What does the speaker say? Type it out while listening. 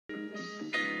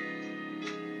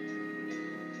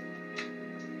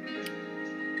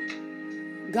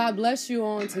God bless you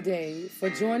on today for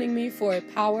joining me for a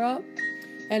power up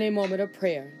and a moment of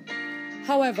prayer.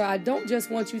 However, I don't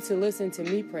just want you to listen to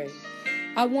me pray.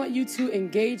 I want you to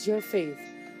engage your faith.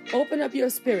 Open up your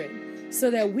spirit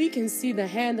so that we can see the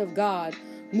hand of God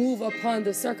move upon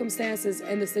the circumstances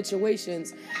and the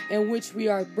situations in which we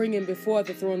are bringing before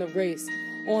the throne of grace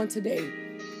on today.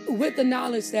 With the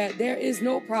knowledge that there is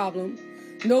no problem,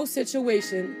 no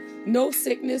situation, no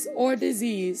sickness or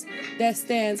disease that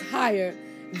stands higher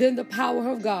than the power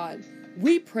of God.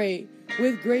 We pray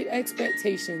with great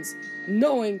expectations,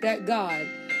 knowing that God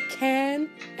can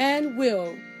and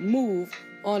will move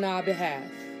on our behalf.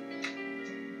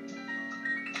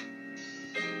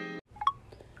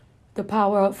 The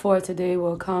power up for today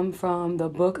will come from the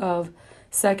book of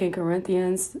 2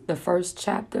 Corinthians, the first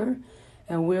chapter,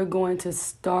 and we're going to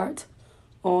start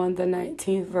on the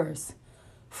 19th verse.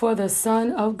 For the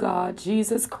Son of God,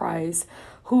 Jesus Christ,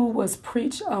 who was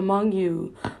preached among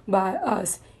you by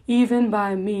us, even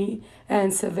by me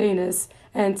and Silvanus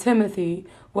and Timothy,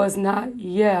 was not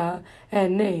yea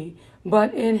and nay,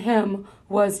 but in him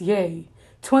was yea.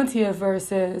 20th verse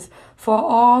says, for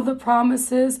all the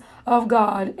promises of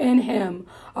God in him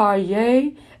are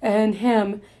yea, and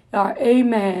him are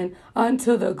amen,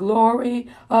 unto the glory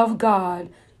of God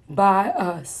by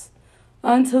us.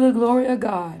 Unto the glory of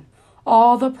God,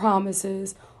 all the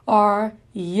promises are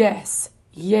yes,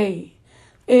 yea.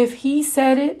 If he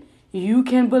said it, you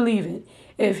can believe it.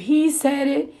 If he said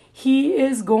it, he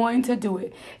is going to do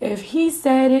it. If he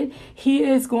said it, he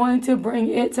is going to bring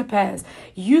it to pass.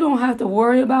 You don't have to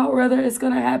worry about whether it's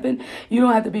going to happen. You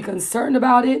don't have to be concerned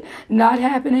about it not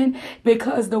happening,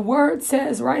 because the word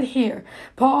says right here,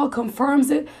 Paul confirms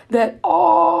it, that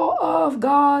all of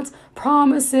God's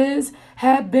promises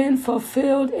have been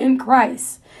fulfilled in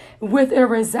Christ with a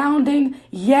resounding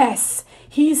yes.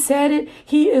 He said it.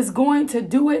 He is going to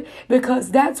do it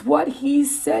because that's what he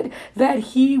said that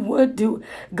he would do.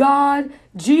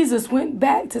 Jesus went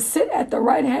back to sit at the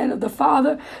right hand of the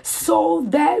Father so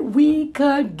that we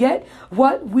could get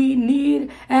what we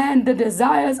need and the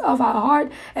desires of our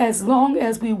heart as long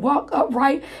as we walk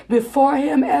upright before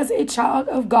him as a child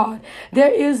of God.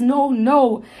 There is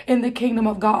no in the kingdom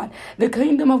of God. The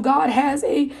kingdom of God has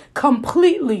a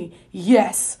completely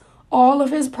yes. All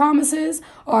of his promises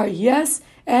are yes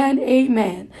and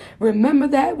amen. Remember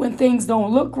that when things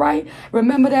don't look right.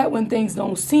 Remember that when things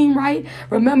don't seem right.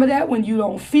 Remember that when you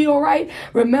don't feel right.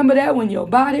 Remember that when your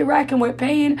body racking with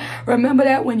pain. Remember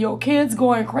that when your kids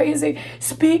going crazy.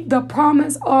 Speak the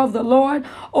promise of the Lord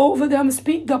over them.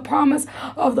 Speak the promise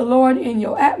of the Lord in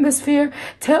your atmosphere.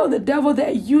 Tell the devil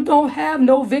that you don't have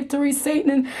no victory,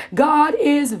 Satan. God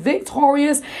is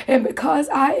victorious, and because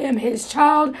I am his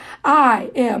child, I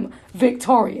am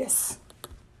victorious.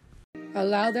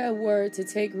 Allow that word to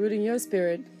take root in your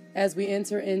spirit as we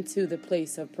enter into the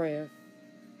place of prayer.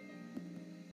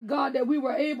 God, that we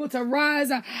were able to rise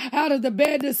out of the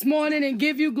bed this morning and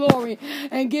give you glory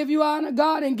and give you honor,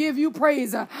 God, and give you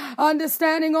praise.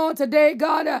 Understanding on today,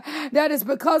 God, that is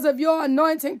because of your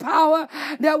anointing power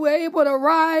that we're able to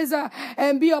rise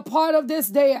and be a part of this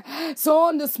day. So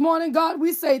on this morning, God,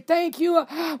 we say thank you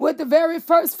with the very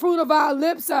first fruit of our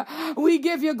lips. We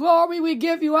give you glory. We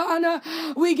give you honor.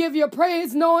 We give you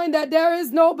praise, knowing that there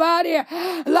is nobody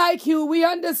like you. We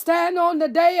understand on the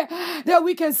day that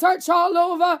we can search all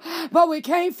over, but we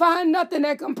can't find nothing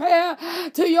that compare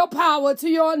to your power, to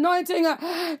your anointing,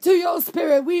 to your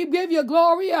spirit. We give you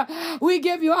glory. We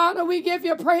give you honor. We give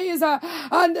you praise.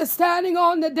 Understanding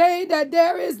on the day that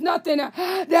there is nothing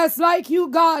that's like you,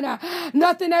 God.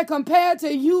 Nothing that compare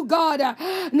to you, God.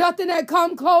 Nothing that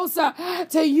come closer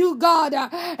to you, God.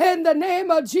 In the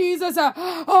name of Jesus,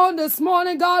 on this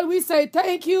morning, God, we say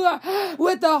thank you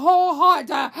with the whole heart.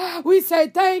 We say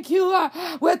thank you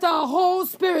with our whole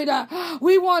spirit.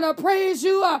 We want to praise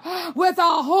you with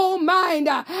our whole mind.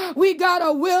 We got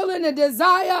a will and a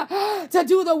desire to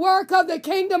do the work of the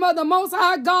kingdom of the Most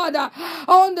High God.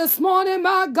 On this morning,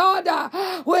 my God,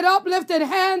 with uplifted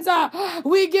hands,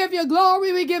 we give you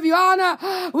glory, we give you honor,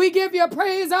 we give you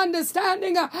praise,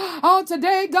 understanding on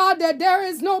today, God, that there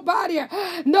is nobody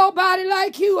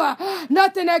like you,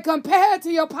 nothing that compared to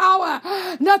your power,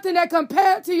 nothing that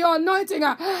compared to your anointing,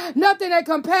 nothing that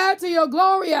compared to your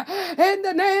glory. In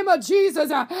the name of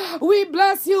Jesus, we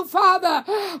bless you, Father.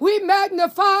 We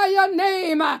magnify your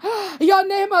name. Your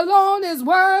name alone is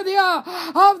worthy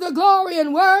of the glory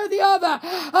and worthy of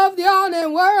the honor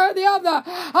and worthy of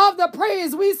the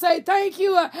praise. We say thank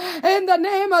you in the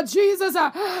name of Jesus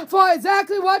for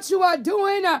exactly what you are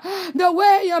doing, the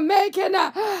way you're making,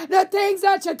 the things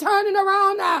that you're turning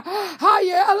around, how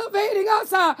you're elevating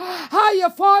us, how you're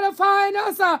fortifying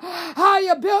us, how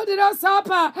you're building us up,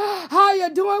 how you're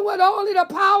doing what only the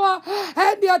power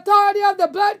and the authority of the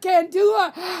blood can do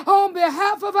on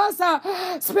behalf of us.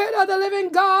 Spirit of the living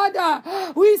God,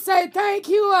 we say thank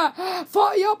you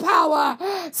for your power.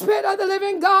 Spirit of the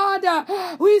living God,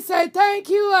 we say thank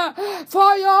you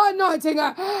for your anointing.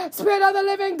 Spirit of the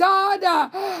living God,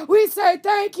 we say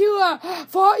thank you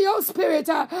for your spirit.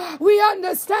 We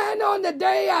understand on the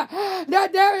day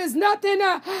that there is nothing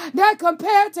that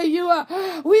compared to you.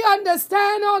 We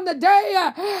understand on the day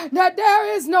that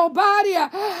there is nobody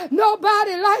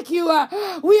like you.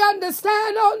 We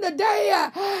understand on the day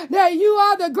that you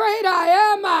are the great I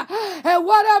am, and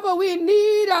whatever we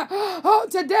need on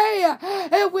today,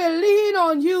 and we lean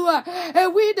on you,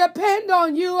 and we depend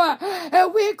on you,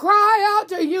 and we cry out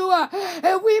to you,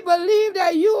 and we believe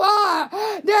that you are,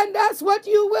 then that's what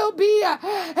you will be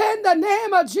in the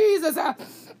name of Jesus.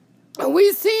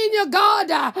 We seen your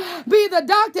God be the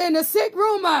doctor in the sick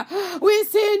room. We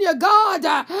seen your God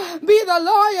be the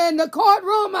lawyer in the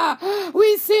courtroom.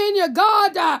 We seen your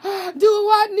God do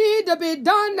what need to be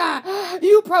done.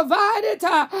 You provided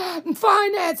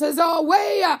finances or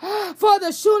way for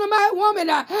the Shunammite woman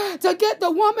to get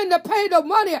the woman to pay the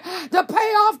money to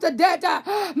pay off the debt.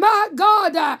 My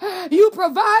God, you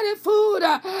provided food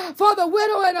for the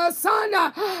widow and her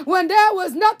son when there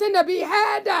was nothing to be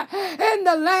had in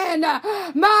the land.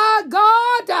 My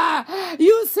God,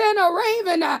 you sent a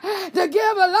raven to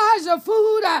give Elijah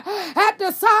food at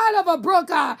the side of a brook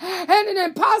in an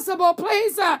impossible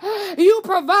place. You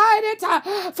provided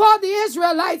for the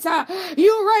Israelites.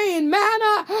 You rained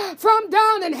manna from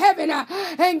down in heaven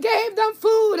and gave them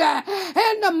food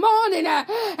in the morning,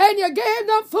 and you gave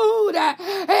them food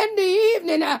in the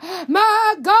evening.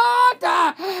 My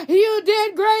God, you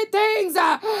did great things,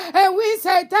 and we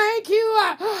say thank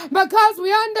you because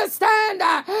we understand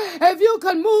if you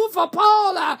can move for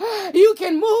Paul, you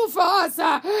can move for us.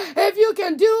 If you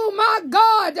can do, my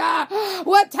God,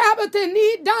 what Tabitha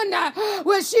need done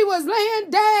when she was laying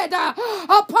dead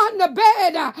upon the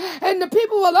bed, and the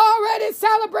people were already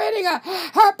celebrating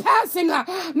her passing.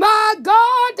 My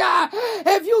God,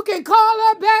 if you can call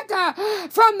her back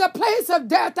from the place of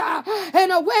death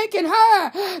and awaken her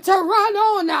to run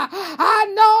on, I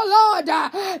know,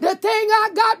 Lord, the thing I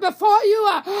got before you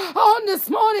on this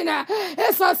morning,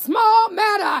 it's a small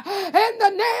matter in the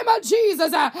name of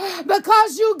Jesus,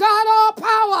 because you got all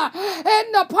power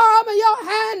in the palm of your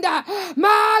hand.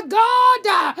 My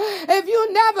God, if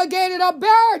you navigated a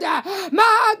bird,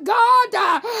 my God,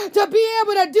 to be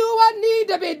able to do what need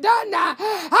to be done,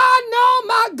 I know,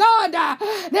 my God,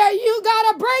 that you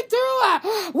got a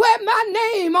breakthrough with my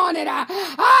name on it.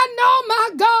 I know, my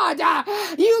God,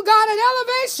 you got an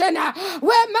elevation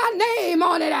with my name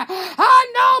on it. I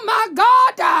know, my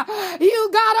God, you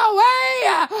got a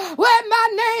way with my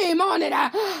name on it.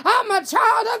 I'm a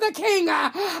child of the King.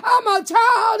 I'm a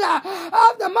child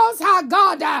of the Most High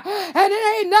God. And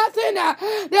it ain't nothing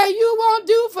that you won't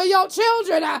do for your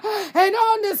children. And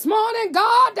on this morning,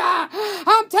 God,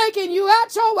 I'm taking you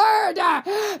at your word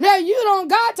that you don't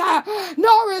got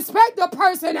no respect of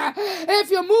person. If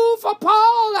you move for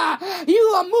Paul, you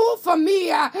will move for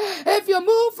me. If you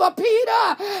move for Peter,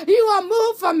 you will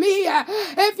move for me.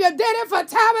 If you did it for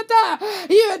Tabitha,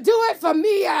 you do it for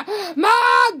me.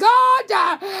 My God,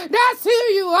 that's who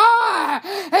you are.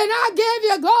 And I give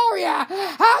you glory.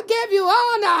 I give you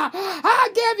honor. I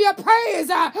give you praise.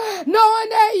 Knowing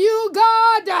that you,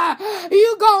 God,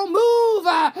 you gonna move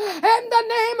in the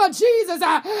name of Jesus.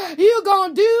 You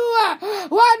gonna do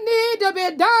what need to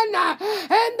be done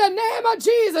in the name of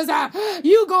Jesus.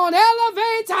 You gonna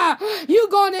elevate. You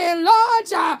gonna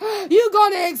enlarge. You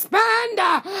gonna expand.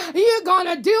 You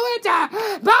gonna do it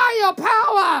by your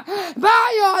power,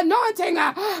 by your anointing,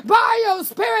 by your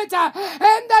spirit,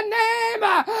 in the name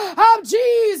of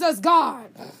Jesus, God.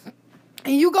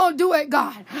 And you're going to do it,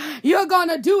 God. You're going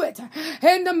to do it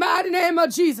in the mighty name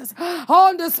of Jesus.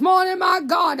 On this morning, my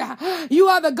God, you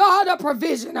are the God of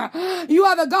provision. You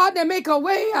are the God that make a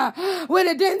way when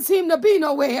it didn't seem to be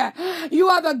no way. You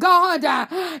are the God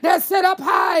that sit up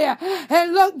high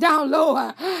and look down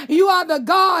low. You are the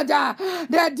God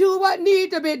that do what need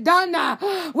to be done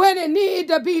when it need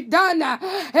to be done.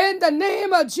 In the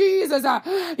name of Jesus,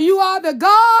 you are the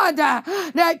God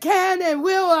that can and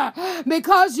will,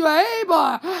 because you are able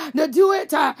able to do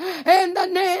it in the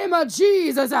name of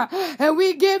Jesus. And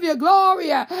we give you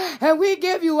glory, and we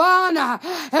give you honor,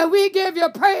 and we give you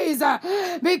praise,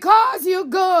 because you're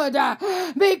good,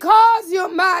 because you're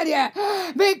mighty,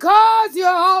 because you're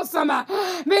awesome,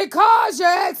 because you're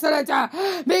excellent,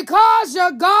 because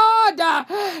you're God,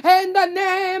 in the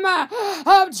name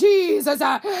of Jesus.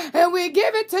 And we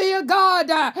give it to you, God.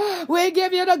 We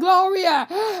give you the glory.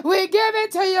 We give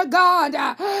it to you,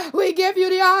 God. We give you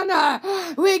the honor.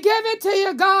 We give it to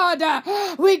you, God.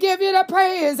 We give you the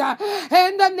praise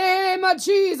in the name of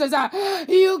Jesus.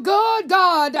 You good,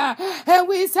 God, and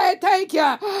we say thank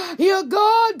you. You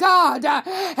good, God,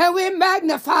 and we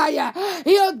magnify you.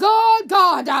 You good,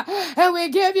 God, and we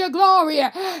give you glory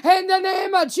in the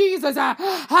name of Jesus.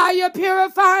 How you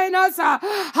purifying us,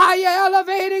 how you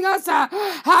elevating us,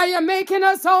 how you making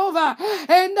us over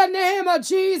in the name of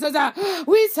Jesus.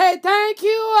 We say thank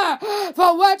you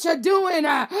for what you're doing.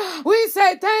 We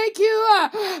say thank you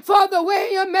for the way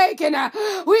you're making.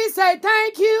 We say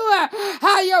thank you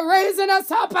how you're raising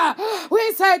us up.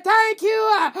 We say thank you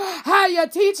how you're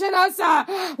teaching us.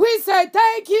 We say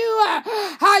thank you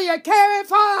how you're caring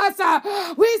for us.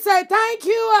 We say thank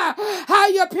you how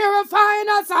you're purifying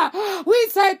us. We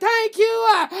say thank you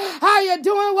how you're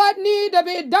doing what need to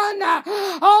be done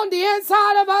on the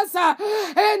inside of us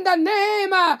in the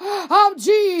name of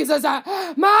Jesus.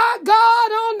 My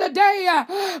God, on the day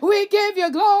we give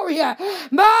you glory.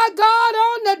 My God,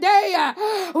 on the day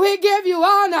we give you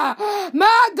honor.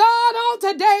 My God, on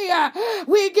today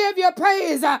we give you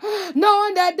praise,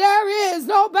 knowing that there is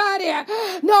nobody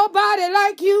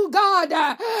like you, God.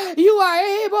 You are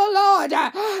able, Lord,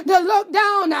 to look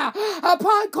down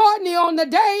upon Courtney on the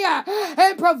day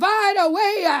and provide a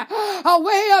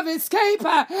way of escape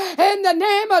in the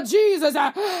name of Jesus.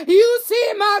 You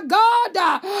see, my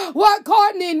God, what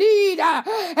Courtney need,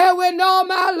 and we know,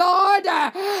 my Lord,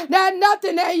 that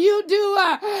nothing that you do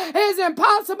is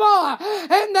impossible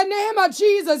in the name of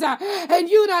Jesus. And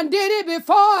you done did it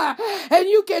before, and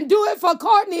you can do it for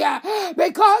Courtney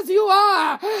because you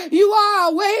are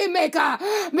a way maker,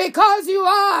 because you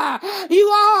are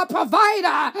a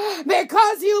provider,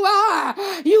 because you are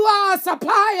a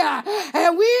supplier.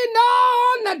 And we know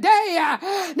on the day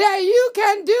that you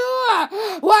can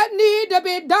do what need to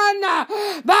be done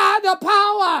by the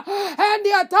power and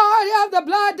the authority of the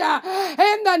blood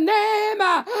in the name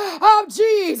of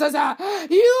Jesus.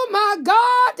 You, my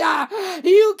God,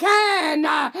 you can.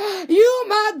 You,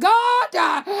 my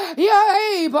God, you're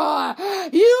able.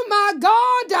 You, my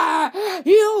God,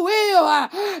 you will.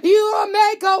 You will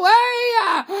make a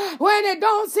way when it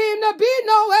don't seem to be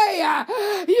no way.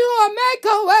 You will make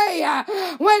a way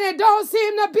when it don't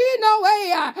seem to be no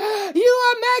way. You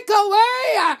will make a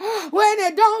way when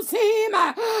it don't seem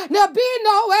to be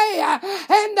no way.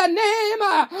 In the name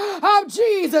of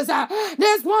Jesus,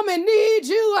 this woman needs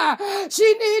you.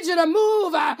 She needs you to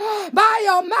move by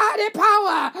your mighty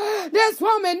power. This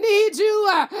woman needs you.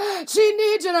 She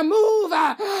needs you to move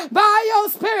by your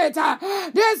spirit.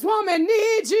 This woman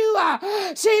needs you.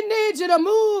 She needs you to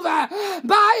move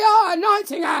by your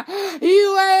anointing.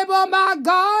 You able, my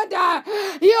God.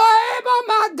 You're able,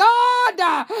 my God.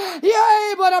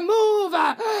 You're able to move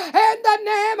in the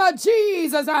name of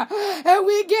Jesus. And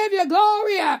we give you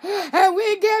glory, and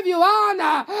we give you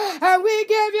honor, and we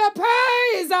give you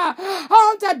praise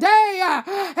on today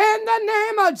in the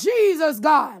name of Jesus,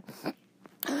 God.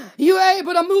 You're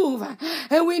able to move,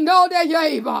 and we know that you're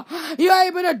able. You're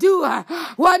able to do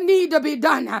what need to be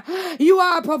done. You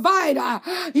are a provider.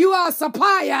 You are a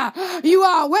supplier. You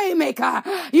are a way maker.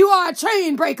 You are a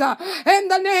chain breaker in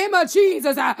the name of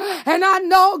Jesus. And I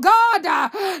know, God,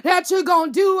 that you're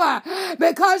going to do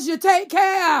because you take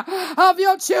care of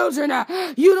your children.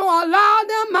 You don't allow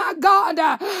them, my God,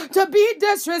 to be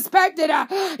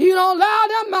disrespected. You don't allow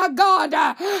them, my God,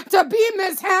 to be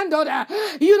mishandled.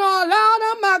 You don't allow them,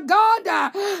 my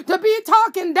God, to be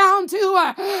talking down to.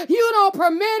 You don't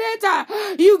permit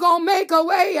it. You gonna make a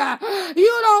way.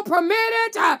 You don't permit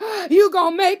it. You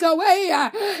gonna make a way.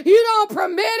 You don't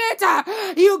permit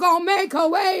it. You gonna make a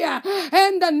way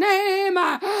in the name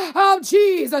of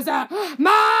Jesus.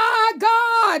 My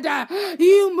God,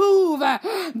 you move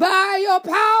by your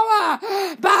power,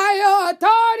 by your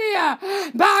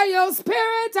authority, by your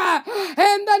spirit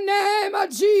in the name of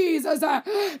Jesus.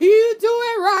 You do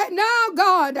it right now,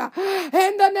 God,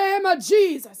 in the name of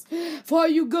Jesus, for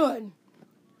you good.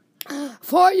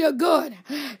 For you're good.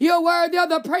 You're worthy of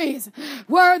the praise,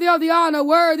 worthy of the honor,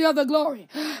 worthy of the glory.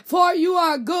 For you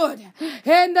are good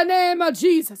in the name of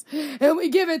Jesus. And we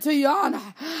give it to you honor.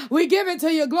 We give it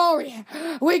to you glory.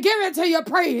 We give it to you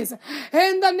praise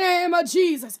in the name of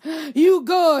Jesus. You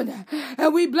good.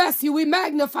 And we bless you. We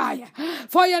magnify you.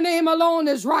 For your name alone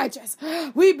is righteous.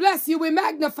 We bless you. We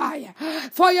magnify you.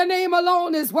 For your name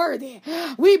alone is worthy.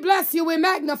 We bless you. We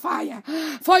magnify you.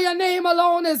 For your name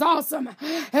alone is awesome.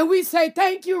 And we say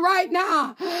thank you right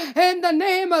now in the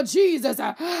name of Jesus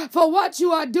for what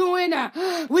you are doing.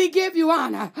 We give you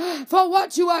honor. For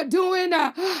what you are doing,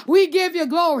 we give you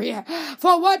glory.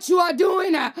 For what you are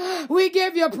doing, we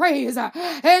give you praise.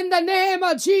 In the name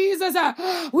of Jesus,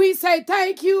 we say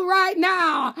thank you right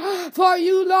now for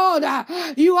you, Lord.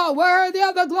 You are worthy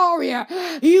of the glory.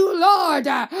 You, Lord,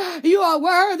 you are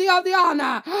worthy of the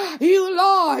honor. You,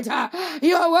 Lord,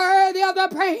 you are worthy of the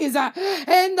praise.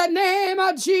 In the name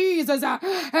of Jesus.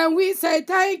 And we say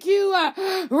thank you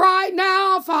right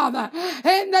now, Father.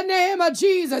 In the name of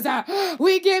Jesus,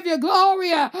 we give you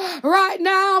glory right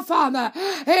now, Father.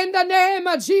 In the name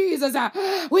of Jesus,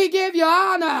 we give you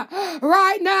honor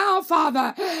right now,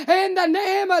 Father. In the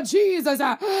name of Jesus,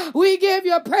 we give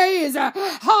you praise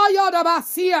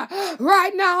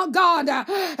right now, God.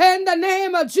 In the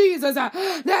name of Jesus,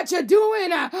 that you're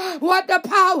doing what the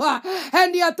power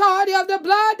and the authority of the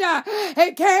blood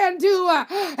it can do.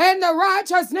 In the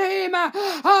righteous name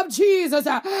of Jesus,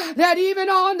 that even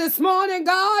on this morning,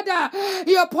 God,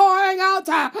 you're pouring out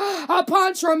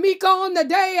upon Shamika on the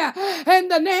day in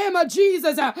the name of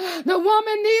Jesus. The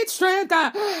woman needs strength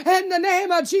in the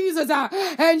name of Jesus,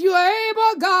 and you are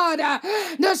able, God,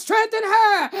 to strengthen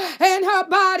her in her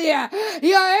body.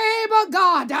 You're able,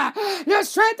 God, to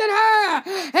strengthen her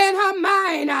in her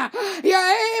mind.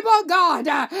 You're able, God,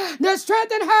 to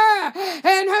strengthen her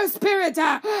in her spirit,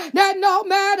 that no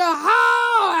matter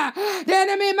how the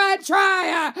enemy might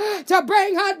try to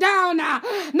bring her down,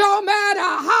 no matter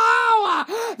how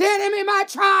the enemy might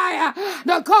try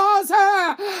to cause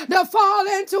her to fall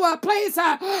into a place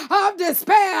of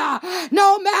despair,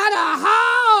 no matter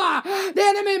how the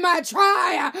enemy might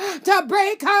try to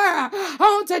break her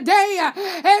on today,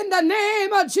 in the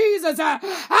name of Jesus,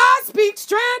 I speak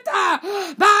strength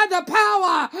by the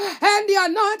power and the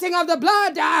anointing of the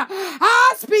blood.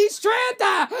 I speak strength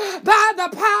by the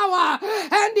power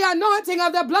and the anointing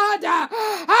of the blood.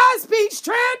 I speak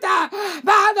strength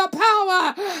by the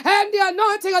power and the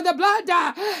anointing of the blood.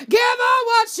 Give her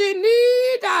what she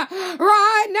needs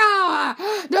right now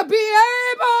to be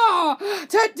able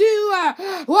to do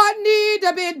what needs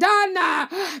to be done.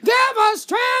 Give her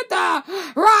strength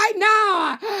right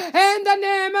now in the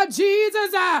name of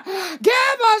Jesus.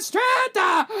 Give her strength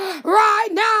right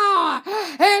now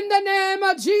in the name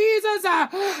of Jesus.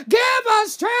 Give her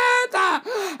strength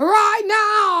right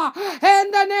now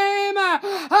in the name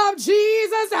of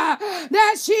Jesus,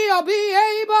 that she'll be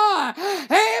able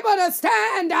to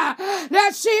stand,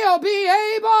 that she'll be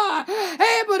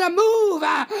able to move,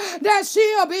 that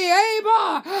she'll be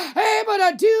able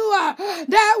to do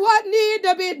that what need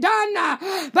to be done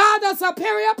by the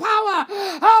superior power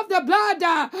of the blood.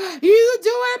 You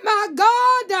do it, my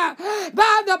God,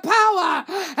 by the power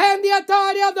and the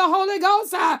authority of the Holy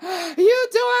Ghost. You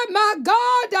do it, my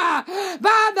God,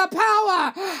 by the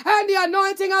power and the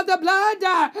anointing of the blood.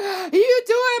 You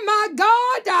do it, my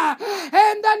God,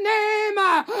 in the name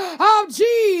of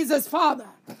Jesus, Father.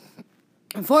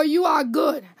 For you are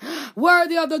good,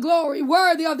 worthy of the glory,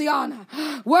 worthy of the honor,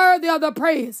 worthy of the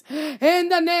praise. In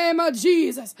the name of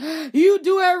Jesus, you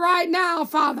do it right now,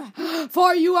 Father,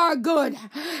 for you are good.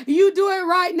 You do it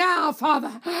right now,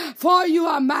 Father, for you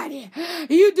are mighty.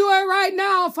 You do it right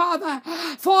now, Father,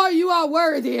 for you are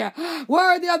worthy,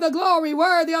 worthy of the glory,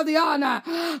 worthy of the honor,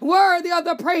 worthy of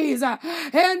the praise.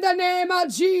 In the name of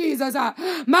Jesus,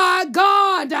 my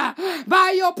God,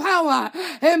 by your power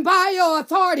and by your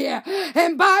authority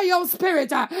and by your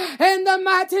spirit, in the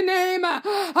mighty name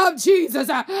of Jesus,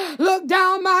 look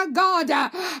down, my God,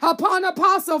 upon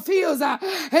Apostle Fields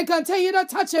and continue to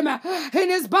touch him in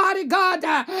his body, God.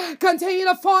 Continue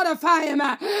to fortify him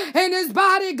in his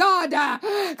body, God.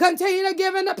 Continue to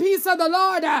give him the peace of the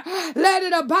Lord. Let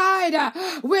it abide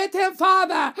with him,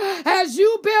 Father, as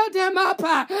you build him up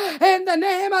in the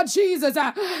name of Jesus,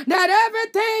 that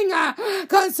everything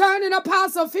concerning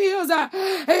Apostle Fields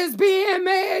is being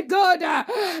made good.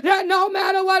 That no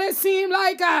matter what it seemed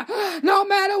like, no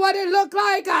matter what it looked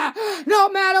like, no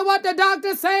matter what the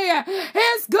doctors say,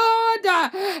 it's good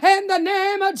in the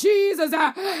name of Jesus.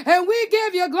 And we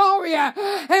give you glory,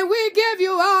 and we give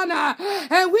you honor,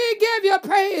 and we give you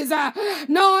praise,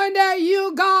 knowing that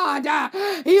you, God,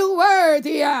 you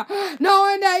worthy,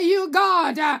 knowing that that you,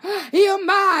 God, you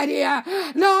mighty,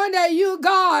 knowing that you,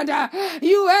 God,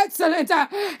 you excellent,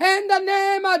 in the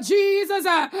name of Jesus.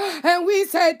 And we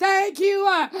say thank you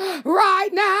right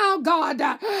now, God,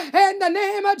 in the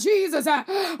name of Jesus.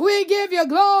 We give you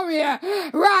glory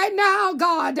right now,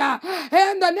 God,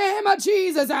 in the name of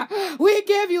Jesus. We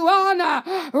give you honor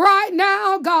right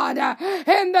now, God,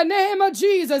 in the name of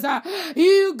Jesus.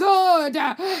 You good,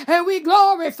 and we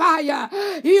glorify you.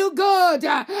 You good,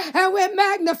 and we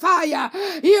magnify you.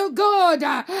 You good,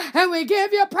 and we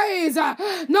give you praise,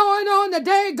 knowing on the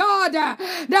day, God,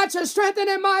 that you're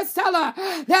strengthening Marcella,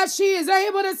 that she is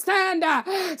able to stand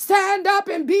up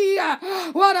and be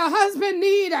what a husband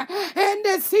need in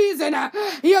this season.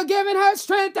 You're giving her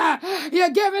strength. You're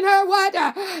giving her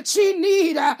what she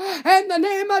need in the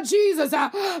name of Jesus.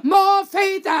 More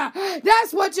faith.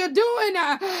 That's what you're doing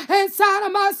inside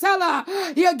of Marcella.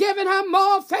 You're giving her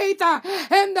more faith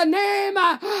in the name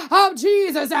of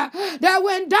Jesus. That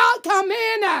when doubt come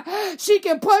in, she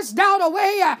can push doubt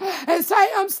away and say,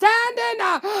 I'm standing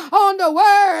on the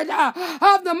word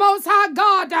of the Most High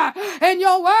God. And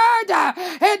your word,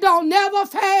 it don't never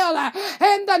fail.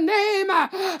 In the name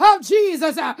of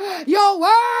Jesus, your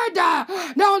word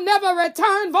don't never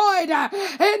return void.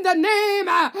 In the name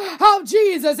of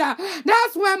Jesus,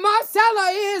 that's where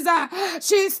Marcella is.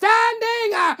 She's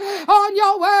standing on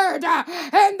your word.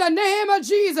 In the name of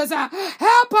Jesus,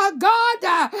 help her, God,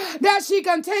 that she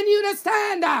continue to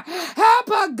stand. Help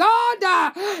her, God,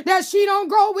 that she don't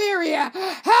grow weary.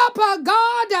 Help her,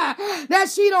 God,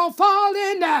 that she don't fall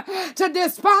into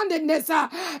despondentness.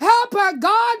 Help her,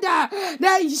 God,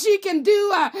 that she can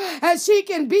do and she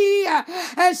can be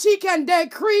and she can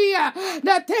decree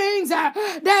the things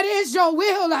that is your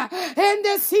will in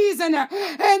this season.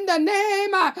 In the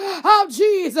name of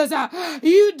Jesus,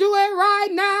 you do it right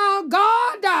now,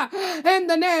 God, in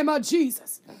the name of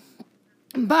Jesus.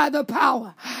 By the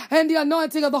power and the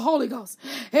anointing of the Holy Ghost.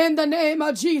 In the name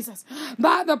of Jesus.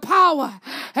 By the power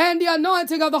and the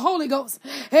anointing of the Holy Ghost.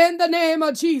 In the name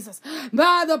of Jesus.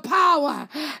 By the power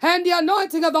and the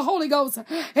anointing of the Holy Ghost.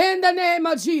 In the name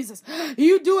of Jesus.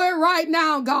 You do it right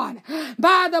now, God.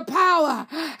 By the power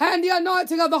and the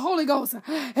anointing of the Holy Ghost.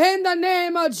 In the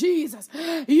name of Jesus.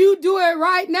 You do it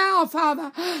right now,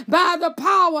 Father. By the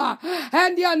power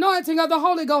and the anointing of the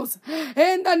Holy Ghost.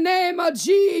 In the name of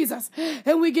Jesus.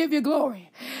 And we give you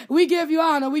glory. We give you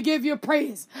honor. We give you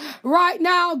praise. Right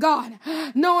now, God,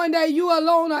 knowing that you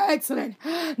alone are excellent.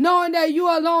 Knowing that you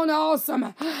alone are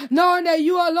awesome. Knowing that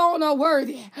you alone are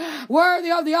worthy. Worthy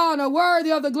of the honor.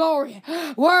 Worthy of the glory.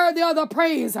 Worthy of the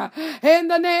praise. In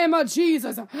the name of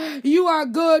Jesus. You are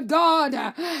good, God,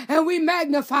 and we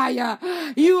magnify you.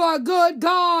 You are good,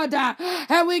 God,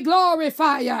 and we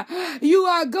glorify you. You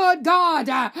are good, God,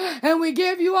 and we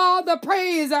give you all the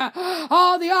praise,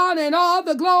 all the honor, and all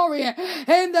the glory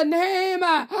in the name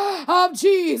of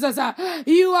Jesus.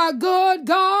 You are good,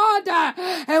 God,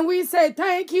 and we say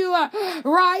thank you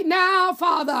right now,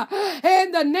 Father,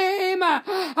 in the name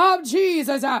of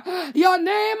Jesus. Your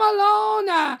name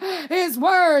alone is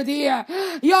worthy.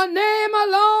 Your name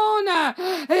alone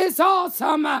is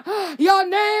awesome. Your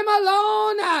name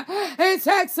alone is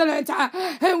excellent.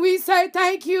 And we say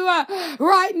thank you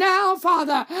right now,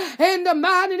 Father, in the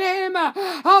mighty name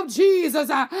of Jesus.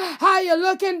 How you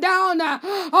looking down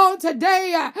on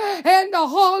today in the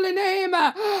holy name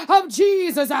of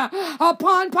Jesus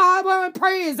upon power and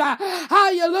praise. How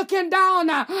you looking down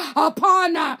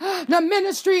upon the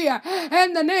ministry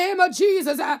in the name of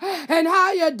Jesus, and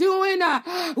how you doing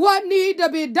what need to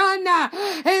be done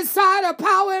inside of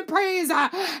power and praise.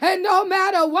 And no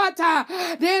matter what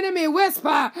the enemy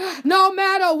whisper, no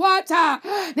matter what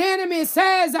the enemy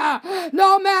says,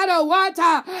 no matter what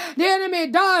the enemy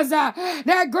does,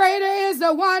 that greater is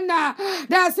the one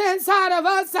that's inside of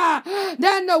us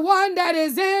than the one that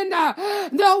is in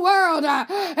the world.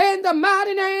 In the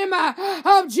mighty name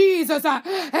of Jesus,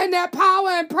 and that power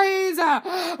and praise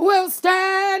will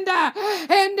stand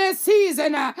in this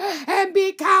season and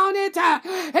be counted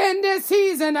in this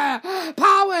season.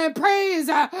 Power and praise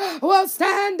will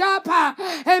stand up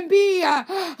and be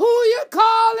who you're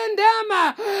calling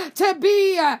them to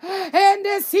be in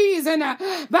this season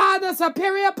by the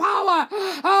superior power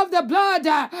of the blood.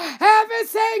 Every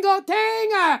single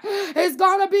thing is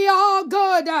going to be all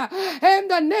good in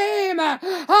the name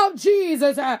of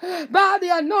Jesus by the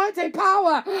anointing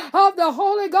power of the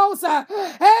Holy Ghost.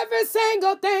 Every every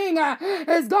single thing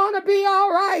is going to be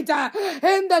all right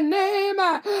in the name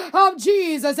of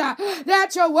Jesus.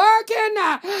 That you're working,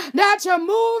 that you're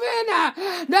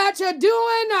moving, that you're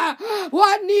doing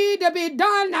what need to be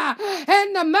done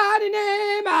in the mighty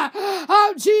name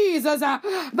of Jesus.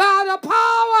 By the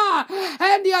power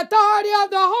and the authority of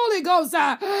the Holy Ghost,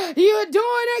 you're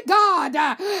doing it, God,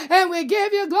 and we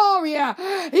give you glory.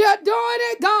 You're doing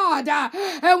it, God,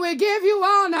 and we give you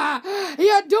honor.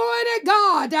 You're doing it,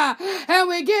 God, and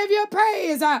we give you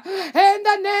praise in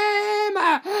the name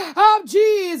of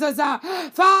Jesus.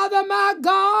 Father, my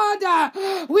God,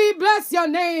 we bless your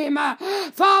name.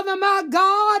 Father, my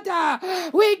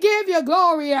God, we give you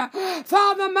glory.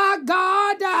 Father, my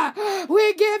God,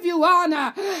 we give you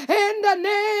honor in the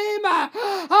name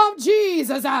of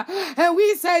Jesus. And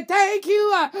we say thank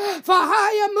you for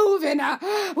how you're moving.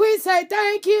 We say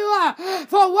thank you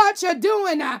for what you're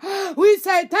doing. We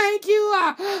say thank you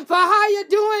for how you're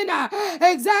doing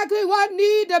exactly what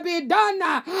need to be done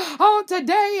on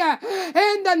today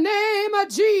in the name of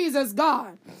Jesus,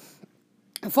 God.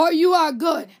 For you are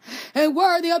good and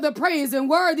worthy of the praise and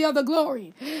worthy of the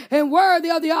glory and worthy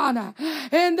of the honor.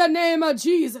 In the name of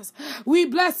Jesus, we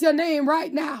bless your name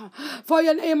right now. For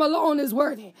your name alone is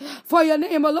worthy. For your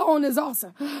name alone is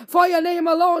awesome. For your name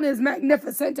alone is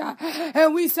magnificent.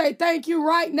 And we say thank you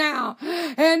right now.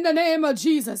 In the name of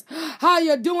Jesus. How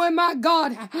you doing, my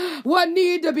God? What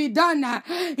need to be done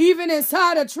even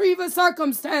inside a Treva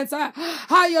circumstance?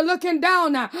 How you looking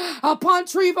down upon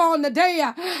Treva on the day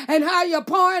and how you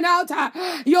pouring out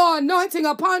your anointing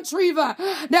upon Treva,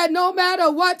 that no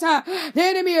matter what the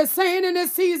enemy is saying in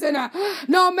this season,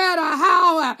 no matter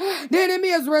how the enemy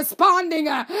is responding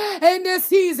in this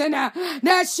season,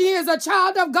 that she is a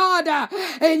child of God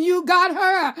and you got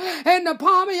her in the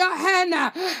palm of your hand,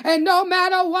 and no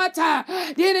matter what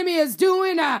the enemy is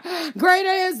doing, greater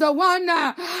is the one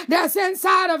that's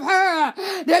inside of her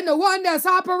than the one that's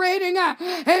operating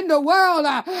in the world,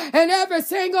 and every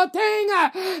single thing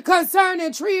concerning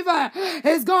Treva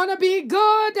is going to be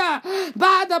good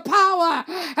by the power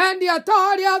and the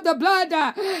authority of the blood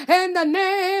in the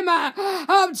name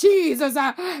of Jesus.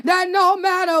 That no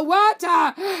matter what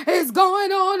is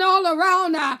going on all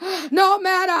around, no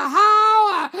matter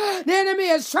how the enemy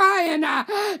is trying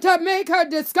to make her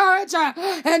discouraged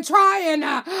and trying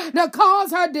to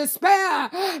cause her despair,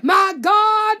 my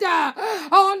God,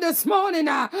 on this morning,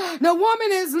 the woman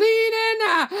is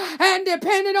leaning and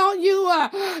depending on you.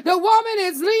 The woman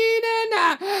is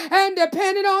leaning and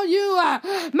depending on you.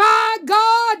 My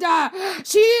God,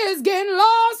 she is getting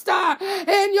lost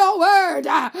in your word,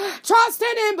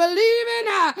 trusting and believing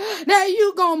that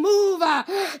you're going to move,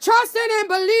 trusting and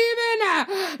believing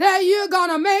that you're going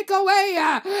to make a way,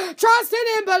 trusting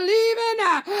and believing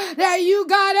that you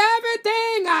got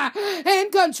everything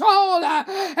in control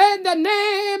in the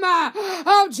name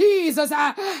of Jesus.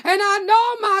 And I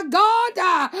know, my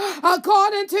God,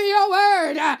 according to your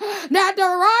word, that the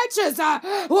righteous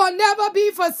will never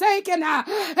be forsaken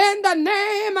in the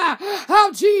name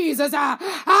of Jesus.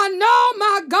 I know,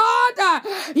 my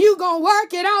God, you gonna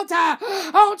work it out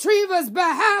on Treva's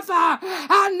behalf.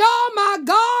 I know, my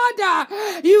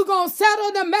God, you gonna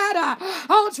settle the matter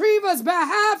on Treva's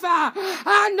behalf.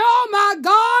 I know, my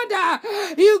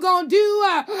God, you gonna do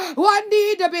what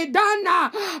need to be done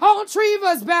on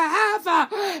Treva's behalf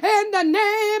in the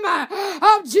name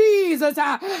of Jesus.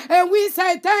 And we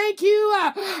say thank you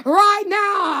right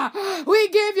now. We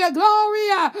give you glory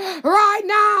right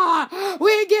now.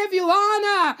 We give you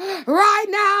honor right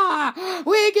now.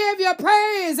 We give you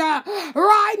praise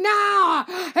right now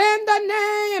in the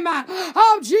name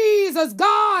of Jesus,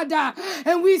 God.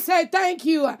 And we say thank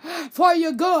you for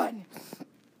your good.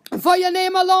 For your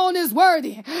name alone is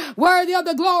worthy, worthy of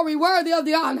the glory, worthy of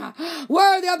the honor,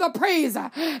 worthy of the praise.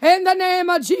 In the name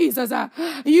of Jesus,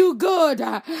 you good,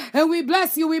 and we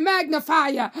bless you, we magnify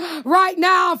you right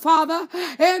now, Father.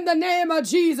 In the name of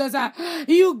Jesus,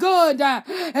 you good,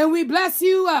 and we bless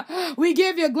you, we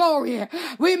give you glory,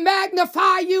 we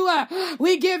magnify you,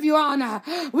 we give you honor,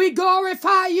 we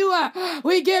glorify you,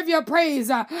 we give you praise.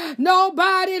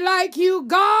 Nobody like you,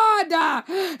 God,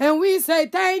 and we say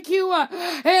thank you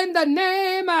in the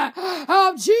name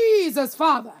of Jesus,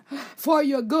 Father, for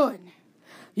your good.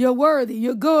 You're worthy.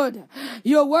 You're good.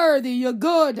 You're worthy. You're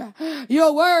good.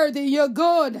 You're worthy. You're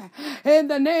good. In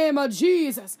the name of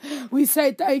Jesus, we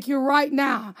say thank you right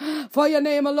now, for your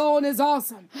name alone is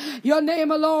awesome. Your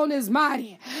name alone is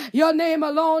mighty. Your name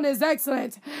alone is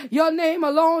excellent. Your name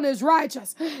alone is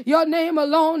righteous. Your name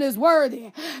alone is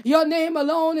worthy. Your name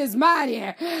alone is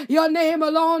mighty. Your name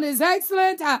alone is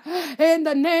excellent. In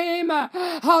the name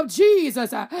of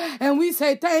Jesus. And we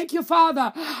say thank you,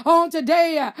 Father, on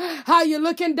today, how you're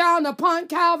looking down upon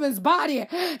Calvin's body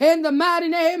in the mighty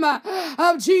name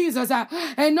of Jesus.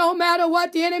 And no matter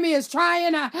what the enemy is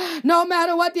trying, no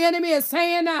matter what the enemy is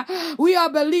saying, we are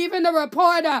believing the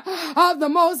report of the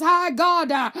Most High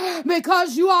God,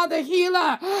 because you are the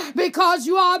healer, because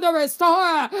you are the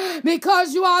restorer,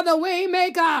 because you are the way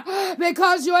maker,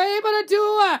 because you're able to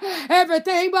do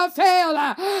everything but fail.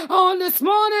 On this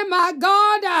morning, my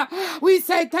God, we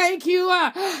say thank you.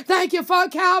 Thank you for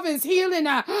Calvin's healing.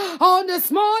 On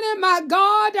this morning, my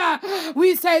God,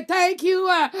 we say thank you.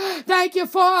 Thank you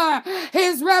for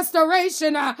his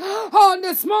restoration. On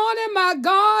this morning, my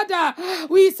God,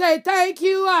 we say thank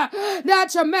you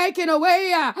that you're making a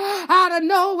way out of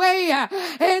no way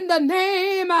in the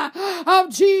name of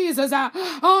Jesus.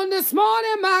 On this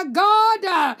morning, my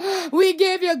God, we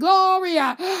give you glory.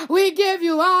 We give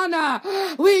you honor.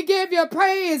 We give you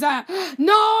praise.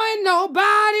 Knowing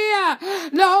nobody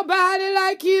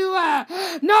like you.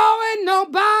 Knowing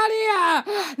nobody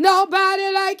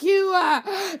like you.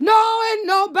 Knowing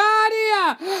nobody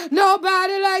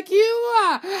like you.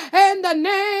 In the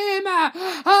name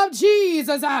of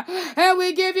Jesus. And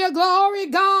we give you glory,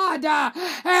 God.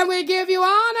 And we give you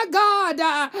honor, God.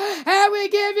 And we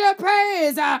give you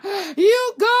praise.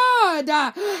 You good.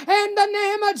 In the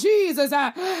name of Jesus.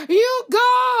 You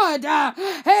good.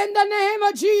 In the name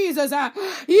of Jesus.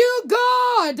 You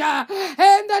good.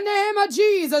 In the name of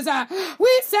Jesus.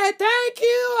 We say thank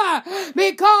you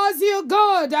because you're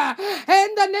good.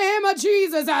 In the name of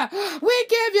Jesus. We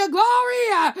give you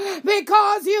glory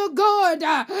because you're good.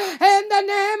 In the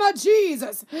name of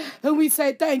Jesus. And we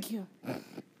say thank you.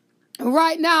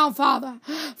 Right now, Father,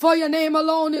 for your name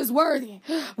alone is worthy.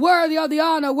 Worthy of the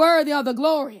honor, worthy of the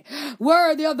glory,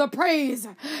 worthy of the praise.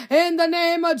 In the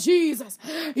name of Jesus,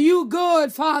 you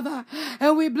good, Father,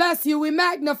 and we bless you, we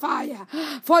magnify you.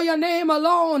 For your name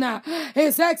alone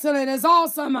is excellent, is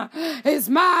awesome, is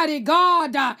mighty,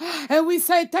 God. And we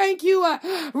say thank you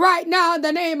right now in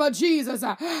the name of Jesus.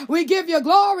 We give you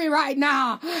glory right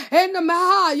now. In the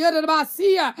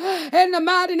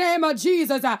mighty name of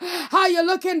Jesus, how you're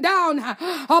looking down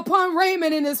upon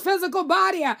Raymond in his physical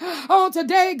body on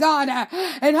today, God,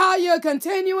 and how you're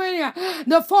continuing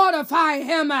to fortify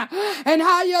him, and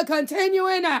how you're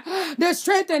continuing to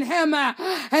strengthen him,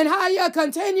 and how you're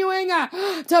continuing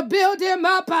to build him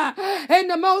up in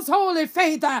the most holy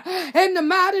faith, in the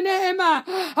mighty name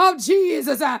of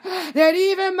Jesus. That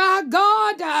even, my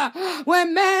God,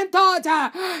 when man thought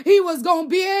he was going to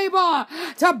be able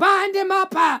to bind him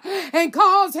up and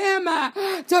cause him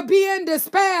to be in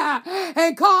despair,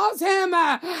 and cause him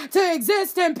to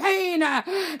exist in pain,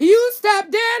 you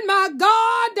stepped in, my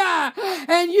God,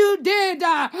 and you did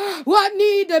what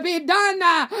need to be done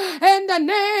in the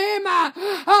name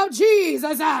of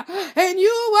Jesus, and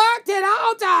you worked it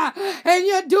out, and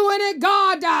you're doing it,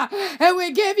 God, and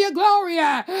we give you glory.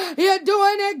 You're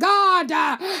doing it, God,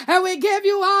 and we give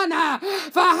you honor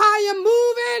for how you're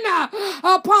moving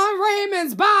upon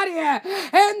Raymond's body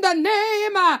in the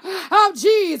name of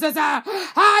Jesus.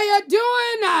 How you're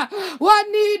doing what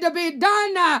need to be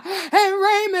done in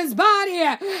Raymond's body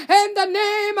in the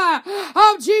name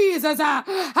of Jesus.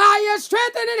 How you're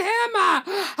strengthening him,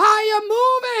 how you're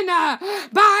moving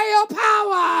by your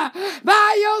power,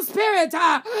 by your spirit,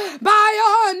 by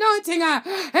your anointing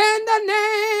in the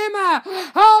name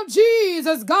of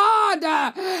Jesus, God.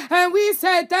 And we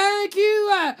say thank you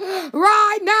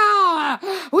right now.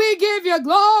 We give you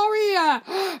glory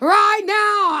right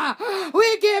now.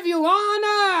 We give you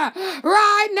honor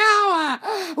right now.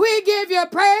 We give you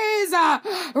praise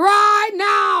right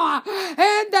now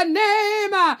in the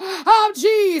name of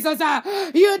Jesus.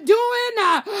 You're doing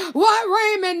what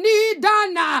Raymond need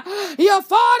done. You're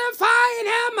fortifying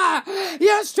him.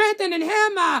 You're strengthening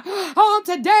him on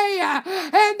today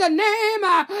in the name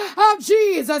of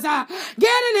Jesus.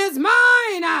 Get in his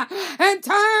mind and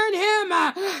turn him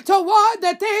toward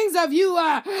the things of you.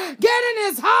 Get in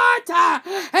his heart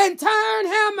and turn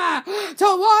him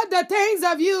toward the things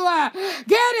of you.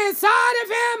 Get inside of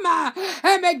him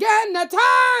and begin to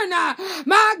turn,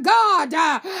 my God,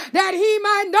 that he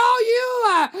might know you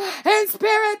in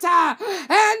spirit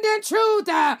and in truth,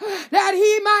 that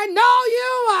he might know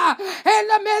you in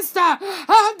the midst of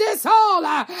this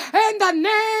whole in the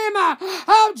name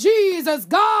of Jesus,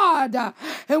 God.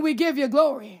 And we give you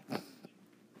glory.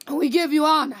 We give you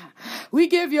honor. We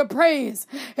give you praise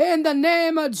in the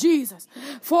name of Jesus.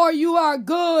 For you are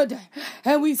good,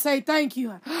 and we say thank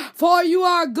you. For you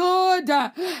are good,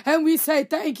 and we say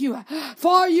thank you.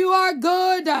 For you are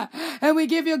good, and we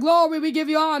give you glory. We give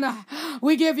you honor.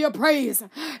 We give you praise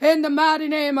in the mighty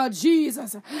name of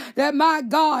Jesus. That my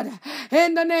God,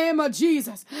 in the name of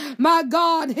Jesus, my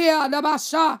God here,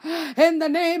 in the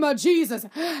name of Jesus,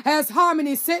 as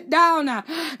Harmony sit down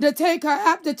to take her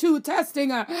aptitude testing,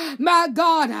 my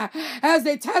God, as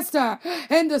they test her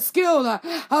in the skill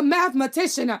of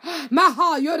mathematician, my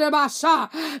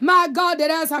God, that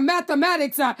as her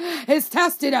mathematics is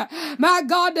tested, my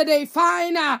God, that they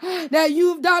find that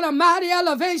you've done a mighty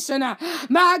elevation,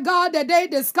 my God, that they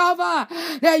discover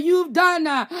that you've done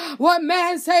what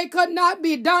man say could not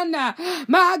be done,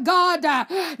 my God,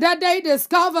 that they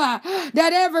discover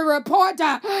that every report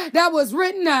that was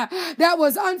written that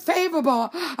was unfavorable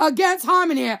against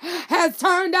Harmony has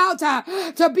turned out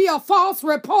to be a false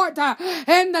report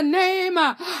in the name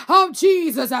of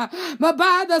Jesus. But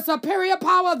by the superior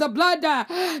power of the blood,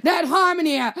 that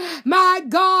Harmony, my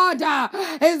God,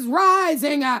 is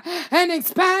rising and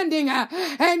expanding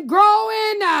and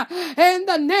growing in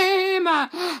the name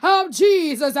of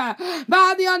Jesus.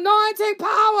 By the anointing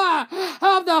power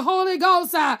of the Holy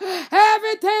Ghost,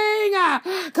 everything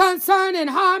concerning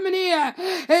Harmony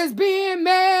is being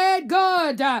made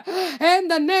good in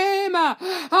the name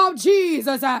of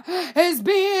Jesus. Is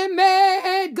being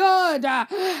made good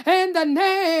in the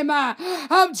name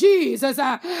of Jesus.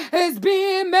 Is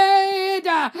being made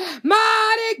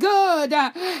mighty good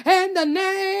in the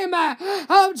name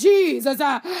of Jesus.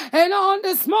 And on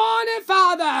this morning,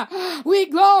 Father, we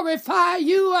glorify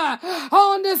you.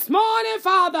 On this morning,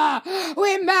 Father,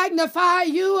 we magnify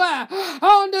you.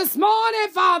 On this morning,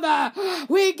 Father,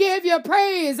 we give you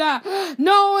praise,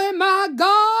 knowing, my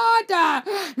God,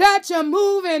 that you're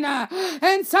moving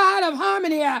inside of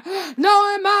Harmony,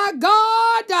 knowing, my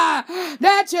God,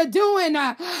 that you're doing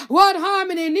what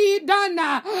Harmony need done,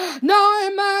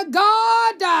 knowing, my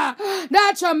God,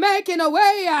 that you're making a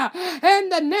way in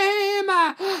the name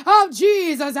of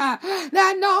Jesus,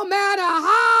 that no matter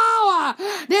how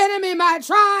the enemy might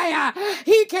try,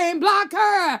 he can't block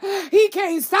her, he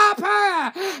can't stop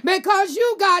her, because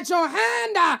you got your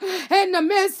hand in the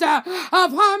midst of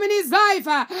Harmony's life,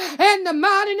 in the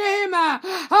mighty name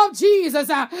of Jesus,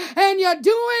 and you're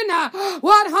doing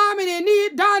what Harmony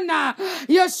need done.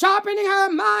 You're sharpening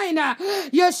her mind,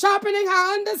 you're sharpening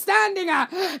her understanding,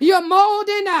 you're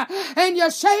molding and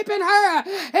you're shaping her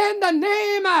in the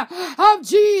name of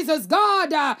Jesus,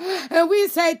 God. And we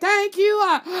say thank you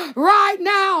right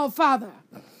now, Father.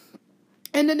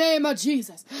 In the name of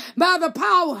Jesus, by the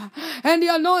power and the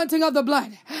anointing of the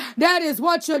blood, that is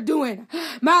what you're doing.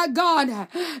 My God,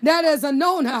 that is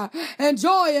Anona and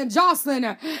Joy and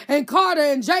Jocelyn and Carter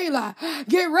and Jayla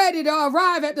get ready to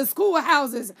arrive at the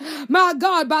schoolhouses. My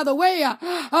God, by the way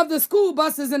of the school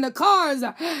buses and the cars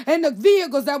and the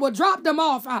vehicles that will drop them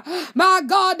off. My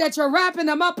God, that you're wrapping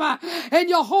them up in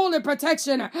your holy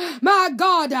protection. My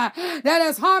God, that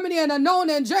is Harmony and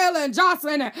Anona and Jayla and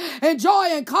Jocelyn and Joy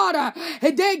and Carter.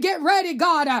 And they get ready,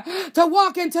 God, to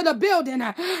walk into the building.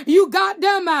 You got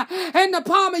them in the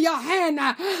palm of your hand,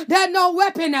 that no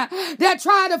weapon that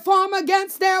try to form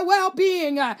against their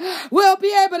well-being will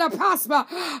be able to prosper.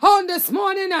 On this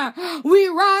morning, we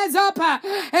rise up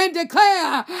and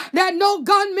declare that no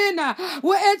gunmen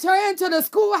will enter into the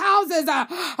schoolhouses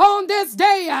on this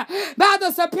day by the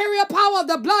superior power of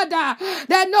the blood,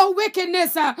 that no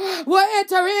wickedness will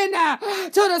enter in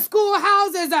to the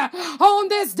schoolhouses on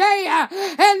this day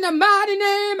in the mighty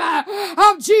name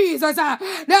of Jesus,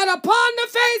 that upon the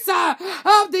face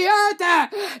of the earth,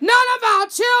 none of our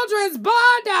children's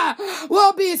blood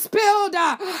will be spilled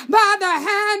by the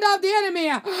hand of the enemy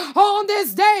on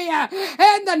this day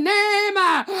in the name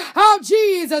of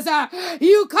Jesus.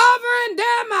 You covering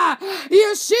them,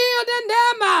 you shielding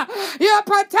them, you're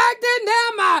protecting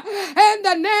them in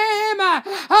the name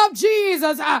of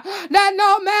Jesus, that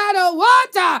no matter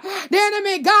what the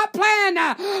enemy got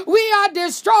planned, we are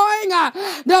destroying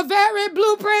the very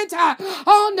blueprint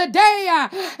on the day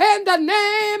in the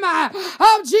name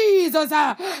of Jesus.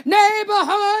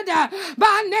 Neighborhood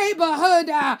by neighborhood,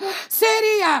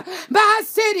 city by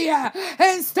city,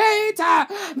 and state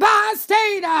by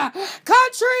state,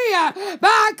 country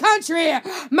by country.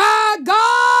 My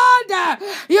God,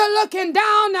 you're looking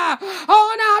down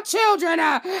on our children,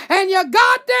 and you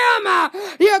got them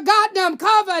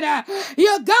covered,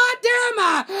 you got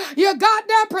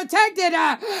them protected,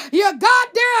 you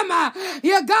got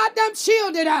them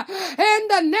shielded in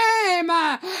the name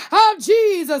of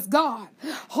Jesus, God.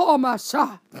 Oh, my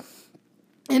God.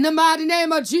 In the mighty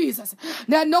name of Jesus,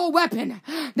 that no weapon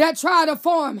that try to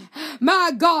form,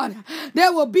 my God,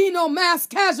 there will be no mass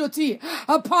casualty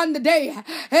upon the day.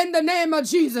 In the name of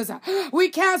Jesus, we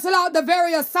cancel out the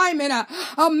very assignment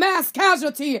of mass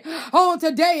casualty on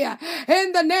today.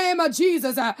 In the name of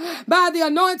Jesus, by the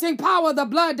anointing power of the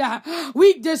blood,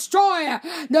 we destroy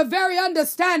the very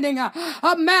understanding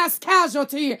of mass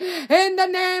casualty. In the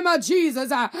name of Jesus,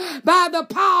 by the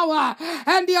power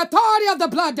and the authority of the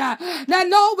blood, that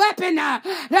no weapon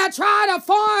that try to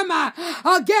form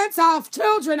against our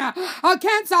children,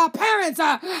 against our parents,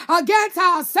 against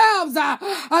ourselves,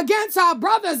 against our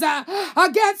brothers,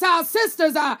 against our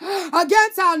sisters,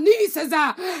 against our nieces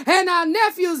and our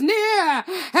nephews near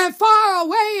and far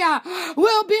away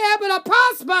will be able to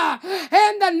prosper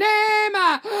in the name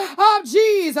of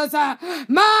Jesus.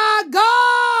 My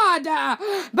God,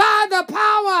 by the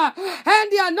power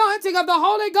and the anointing of the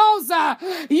Holy Ghost,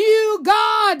 you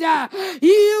got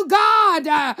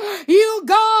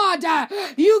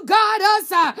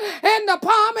us in the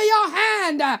palm of your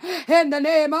hand in the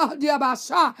name of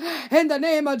Yabasha, in the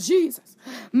name of Jesus.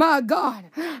 My God,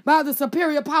 by the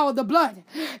superior power of the blood,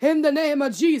 in the name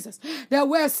of Jesus, that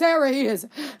where Sarah is,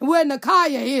 where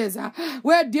Nakaya is,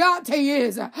 where Deontay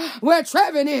is, where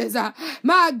Trevin is,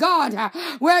 my God,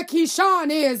 where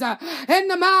Keyshawn is, in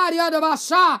the mighty of the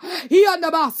Basha, in the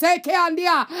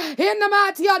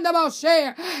mighty of the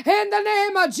Moshe, in the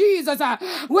name of Jesus,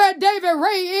 where David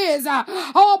Ray is,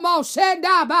 oh Moshe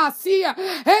Dabasi,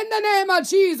 in the name of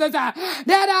Jesus,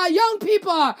 that our young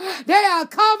people, they are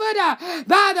covered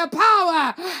by the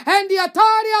power and the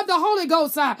authority of the Holy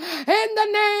Ghost, in the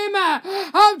name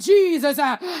of Jesus,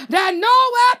 that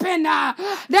no weapon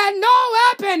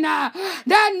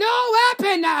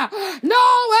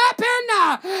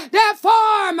that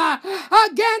form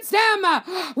against them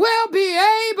will be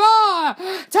able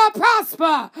to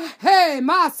prosper. Hey,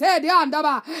 ma said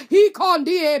yandaba, he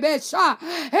condie besha,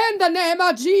 in the name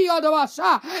of Jesus,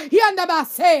 yandaba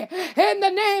say, in the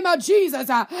name of Jesus,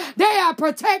 they are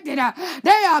protected,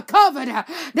 they are covered,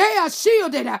 they are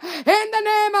shielded, in the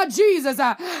name of Jesus,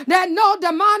 that no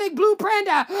demonic blueprint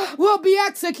will be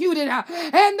executed,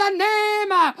 in the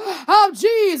name of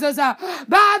Jesus,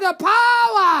 by the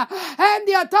power and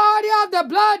the authority of the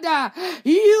blood.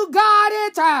 You got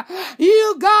it,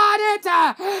 you got it,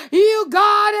 you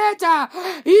got it,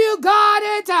 you got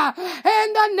it,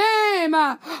 in the name,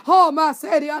 oh my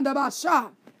city under my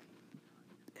shop,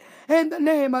 in the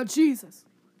name of Jesus.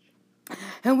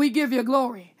 And we give you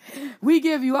glory. We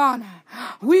give you honor.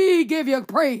 We give you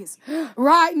praise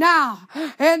right now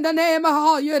in the name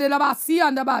of in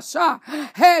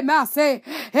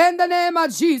the name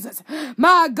of Jesus,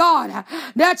 my God,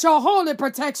 that's your holy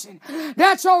protection,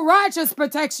 that's your righteous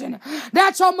protection,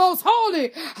 that's your most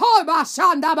holy in the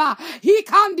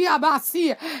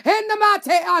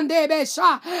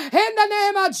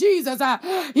name of Jesus,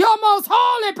 your most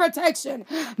holy protection,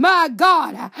 my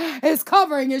God, is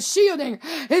covering, is shielding,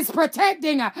 is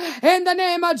protecting in the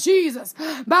name of Jesus.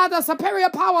 By the superior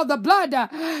power of the blood,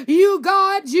 you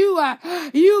guard you,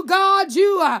 you guard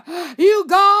you, you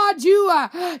guard you,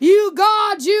 you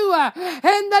guard you,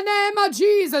 in the name of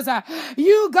Jesus,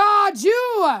 you guard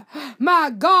you, my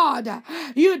God,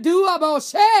 you do a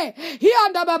Moshe,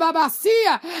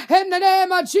 in the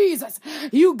name of Jesus,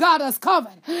 you got us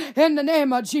covered, in the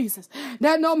name of Jesus,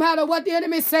 that no matter what the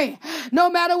enemy say,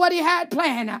 no matter what he had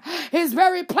planned, his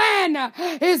very plan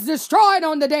is destroyed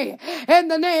on the day, in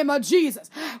the name of Jesus.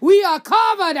 We are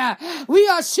covered, we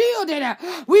are shielded,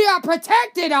 we are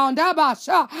protected on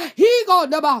Dabasha. He go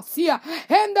Dabasia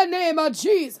in the name of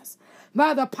Jesus.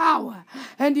 By the power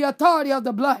and the authority of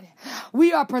the blood,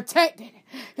 we are protected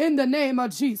in the name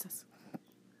of Jesus.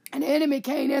 And the enemy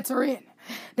can't enter in.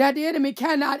 That the enemy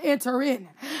cannot enter in.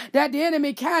 That the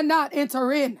enemy cannot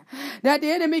enter in. That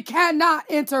the enemy cannot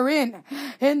enter in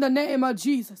the name of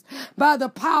Jesus. By the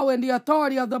power and the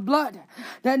authority of the blood.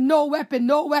 That no weapon,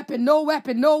 no weapon, no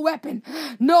weapon, no weapon,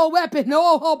 no weapon,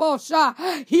 no hobosha.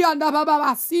 He on the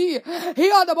babasi. He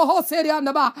on the bohoseri on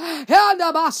the ba. He on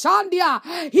the bashandia.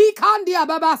 He candia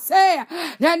babase.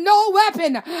 That no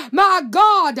weapon, my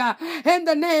God, in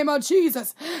the name of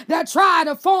Jesus, that try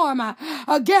to form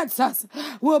against us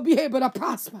will be able to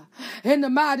prosper in the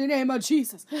mighty name of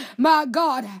Jesus. My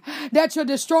God, that you're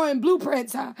destroying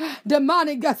blueprints,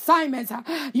 demonic assignments.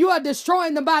 You are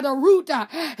destroying them by the root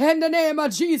in the name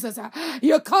of Jesus.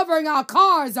 You're covering our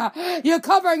cars. You're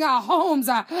covering our homes.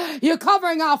 You're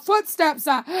covering our footsteps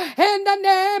in the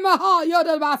name of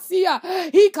Yodabasia.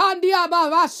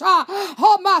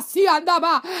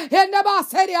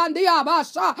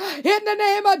 In the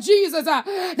name of Jesus,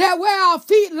 that where our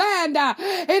feet land,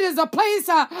 it is a place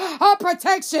of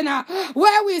protection.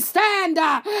 Where we stand,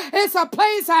 it's a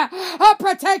place of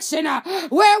protection.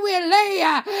 Where we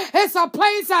lay, it's a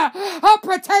place of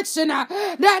protection.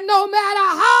 That no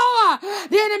matter how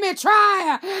the enemy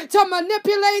try to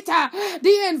manipulate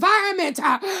the environment,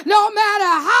 no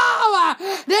matter how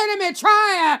the enemy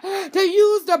try to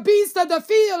use the beast of the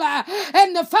field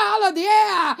and the fowl of the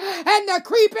air and the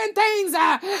creeping things,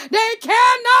 they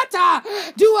cannot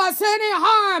do us any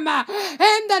harm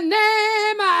in the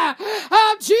name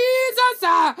of Jesus.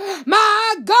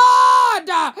 My God,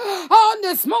 on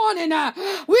this morning,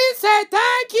 we say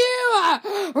thank you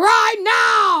right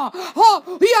now. Oh,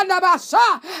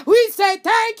 we say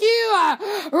thank you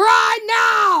right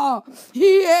now.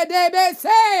 We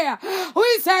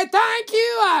say thank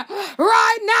you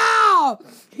right now.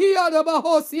 He the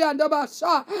Bahosianda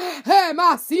Basha, He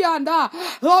Masianda,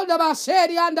 Londa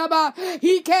Basherianda,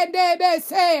 he can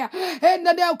say, in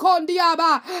the name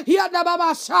Kondiaba,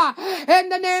 Yandabasha, in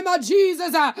the name of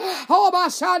Jesus, oh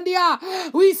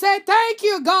Bashandia, we say thank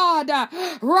you, God,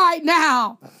 right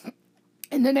now.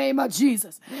 In the name of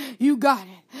Jesus, you got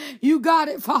it. You got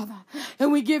it, Father, and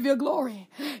we give you glory.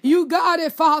 You got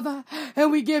it, Father,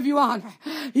 and we give you honor.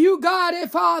 You got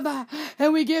it, Father,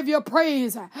 and we give you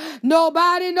praise.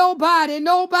 Nobody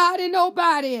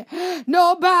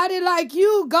like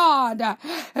you, God.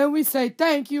 And we say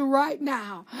thank you right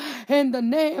now in the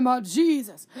name of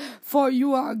Jesus, for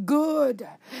you are good,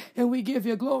 and we give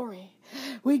you glory.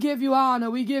 We give you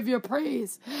honor. We give you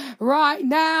praise right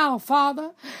now,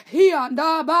 Father. In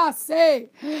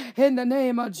the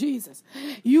name of Jesus.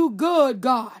 You good,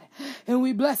 God, and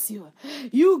we bless you.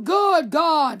 You good,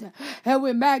 God, and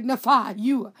we magnify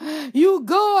you. You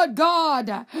good,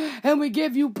 God, and we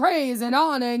give you praise and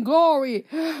honor and glory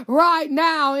right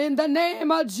now in the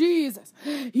name of Jesus.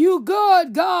 You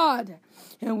good, God,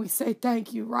 and we say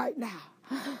thank you right now.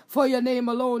 For your name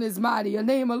alone is mighty. Your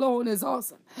name alone is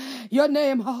awesome. Your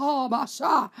name,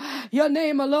 your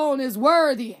name alone is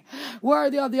worthy.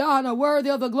 Worthy of the honor, worthy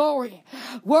of the glory,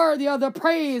 worthy of the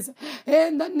praise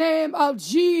in the name of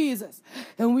Jesus.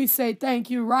 And we say thank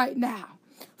you right now.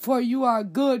 For you are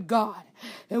good, God,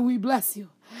 and we bless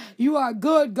you. You are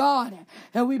good, God,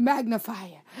 and we magnify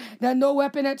you. That no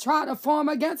weapon that try to form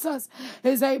against us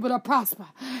is able to prosper.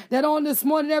 That on this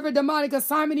morning, every demonic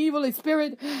assignment, evil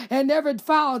spirit, and every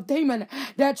foul demon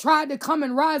that tried to come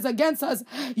and rise against us,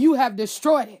 you have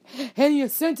destroyed it. And you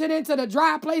sent it into the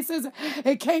dry places.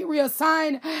 It can't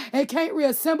reassign. It can't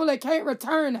reassemble. It can't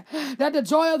return. That the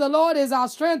joy of the Lord is our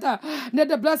strength. That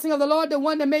the blessing of the Lord, the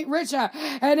one that make richer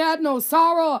and add no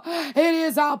sorrow, it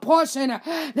is our portion.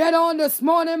 That on this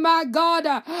morning, my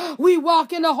God, we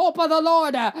walk in the hope of the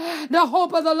Lord. The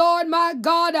hope of the Lord, my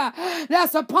God,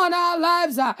 that's upon our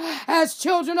lives as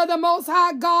children of the Most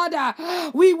High God.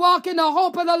 We walk in the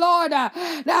hope of the Lord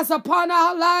that's upon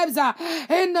our lives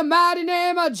in the mighty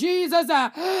name of Jesus.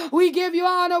 We give you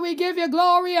honor, we give you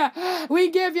glory,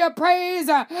 we give you praise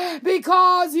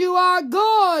because you are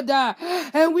good.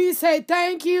 And we say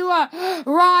thank you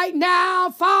right now,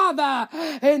 Father,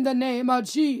 in the name of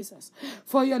Jesus.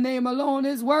 For your name alone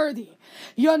is worthy.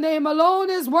 Your name alone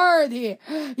is worthy.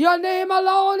 Your name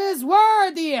alone is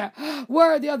worthy.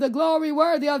 Worthy of the glory,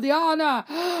 worthy of the honor.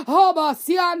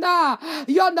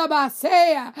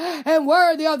 And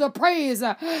worthy of the praise.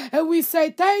 And we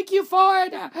say thank you for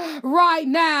it right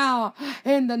now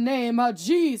in the name of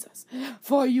Jesus.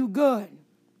 For you good.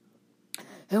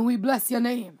 And we bless your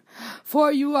name.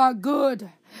 For you are good.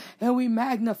 And we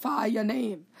magnify your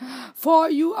name. For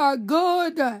you are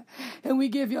good, and we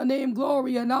give your name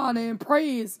glory and honor and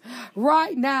praise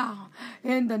right now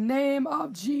in the name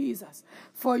of Jesus.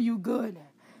 For you good,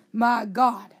 my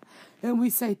God, and we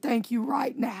say thank you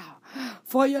right now.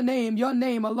 For your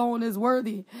name alone is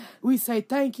worthy. We say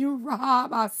thank you,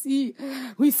 Rahabasi.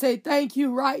 We say thank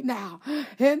you right now.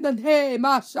 In the name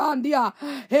of Shandia,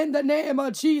 in the name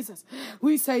of Jesus.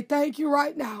 We say thank you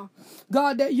right now.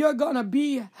 God, that you're going to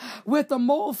be with the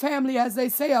Mole family as they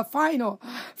say a final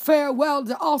farewell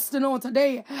to Austin on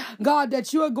today. God,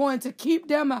 that you're going to keep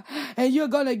them and you're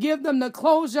going to give them the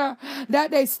closure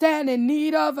that they stand in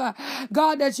need of.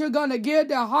 God, that you're going to give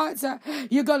their hearts.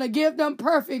 You're going to give them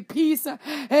perfect peace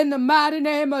in the mighty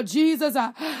name of Jesus.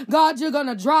 God, you're going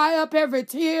to dry up every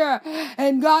tear.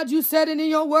 And God, you said it in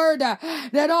your word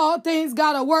that all things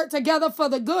got to work together for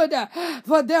the good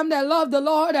for them that love the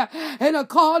Lord and are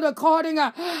called according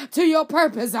to your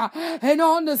purpose. And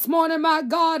on this morning, my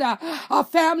God, a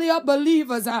family of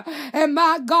believers. And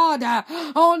my God,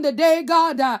 on the day,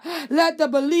 God, let the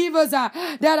believers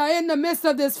that are in the midst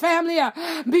of this family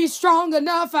be strong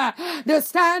enough to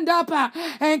stand up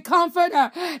and comfort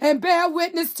and bear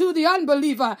witness to the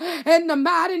unbeliever in the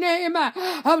mighty name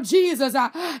of Jesus.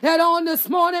 That on this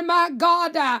morning, my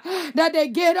God, that they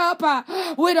get up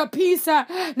with a peace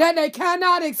that they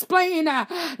cannot explain.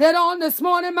 That on this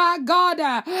morning, my God,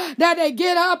 that they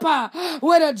get up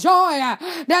with a joy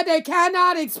that they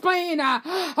cannot explain.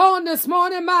 On this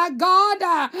morning, my God,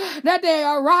 that they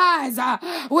arise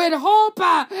with hope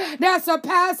that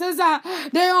surpasses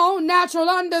their own natural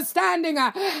understanding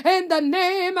in the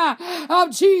name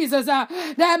of Jesus.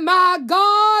 That my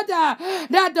God,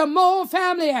 that the Moore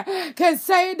family can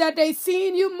say that they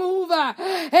seen you move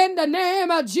in the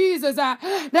name of Jesus.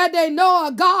 That they know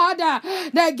a God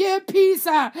that give peace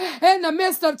in the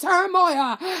midst of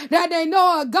turmoil. That they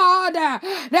know a God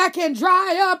that can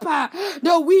dry up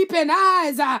the weeping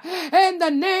eyes in the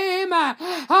name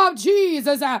of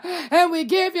Jesus. And we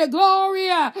give you glory,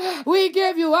 we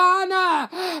give you honor,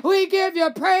 we give you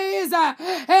praise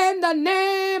in the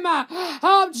name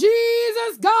of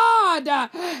Jesus, God.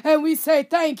 And we say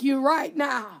thank you right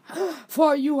now,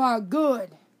 for you are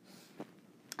good.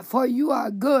 For you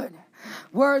are good,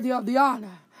 worthy of the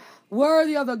honor,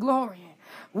 worthy of the glory,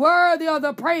 worthy of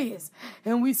the praise.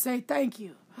 And we say thank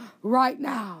you right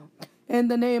now. In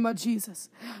the name of Jesus,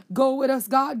 go with us,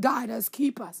 God, guide us,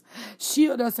 keep us,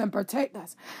 shield us, and protect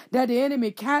us, that the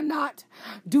enemy cannot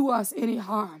do us any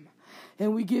harm.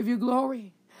 And we give you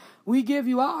glory, we give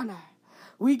you honor,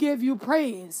 we give you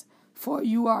praise, for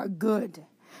you are good.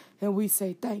 And we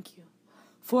say thank you,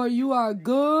 for you are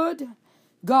good,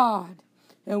 God.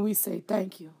 And we say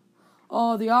thank you.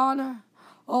 All the honor,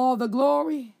 all the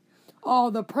glory,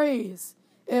 all the praise,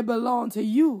 it belongs to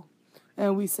you.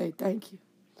 And we say thank you.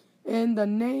 In the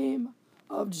name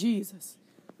of Jesus,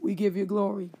 we give you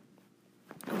glory,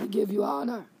 and we give you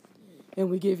honor, and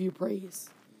we give you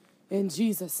praise. In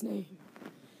Jesus' name,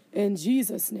 in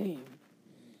Jesus' name,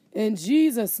 in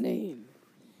Jesus' name,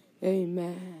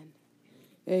 amen,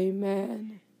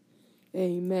 amen,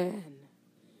 amen.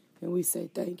 And we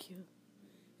say thank you.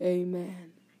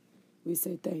 Amen. We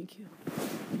say thank you.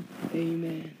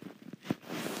 Amen.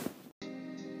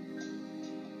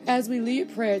 As we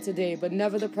lead prayer today, but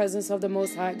never the presence of the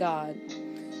Most High God,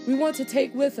 we want to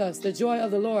take with us the joy of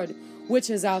the Lord,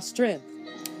 which is our strength,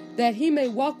 that he may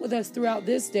walk with us throughout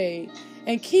this day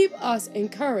and keep us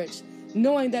encouraged,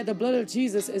 knowing that the blood of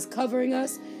Jesus is covering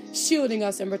us, shielding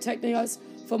us, and protecting us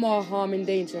from all harm and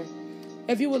danger.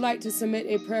 If you would like to submit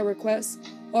a prayer request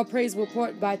or praise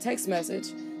report by text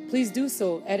message, please do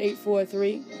so at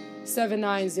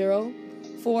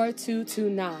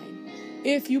 843-790-4229.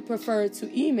 If you prefer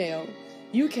to email,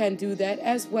 you can do that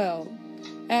as well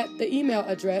at the email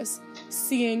address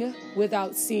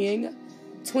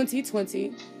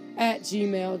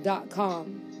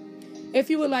seeingwithoutseeing2020@gmail.com. If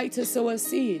you would like to sow a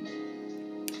seed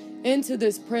into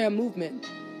this prayer movement,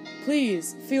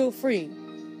 please feel free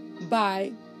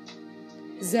by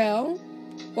Zelle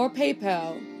or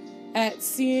PayPal at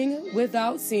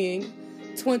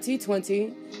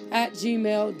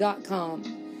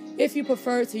seeingwithoutseeing2020@gmail.com. If you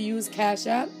prefer to use Cash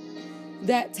App,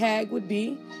 that tag would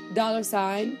be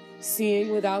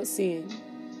 $seeingwithoutseeing.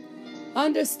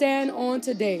 Understand on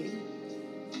today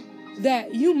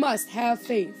that you must have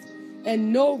faith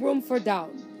and no room for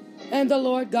doubt. And the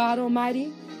Lord God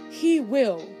Almighty, he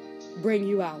will bring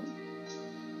you out.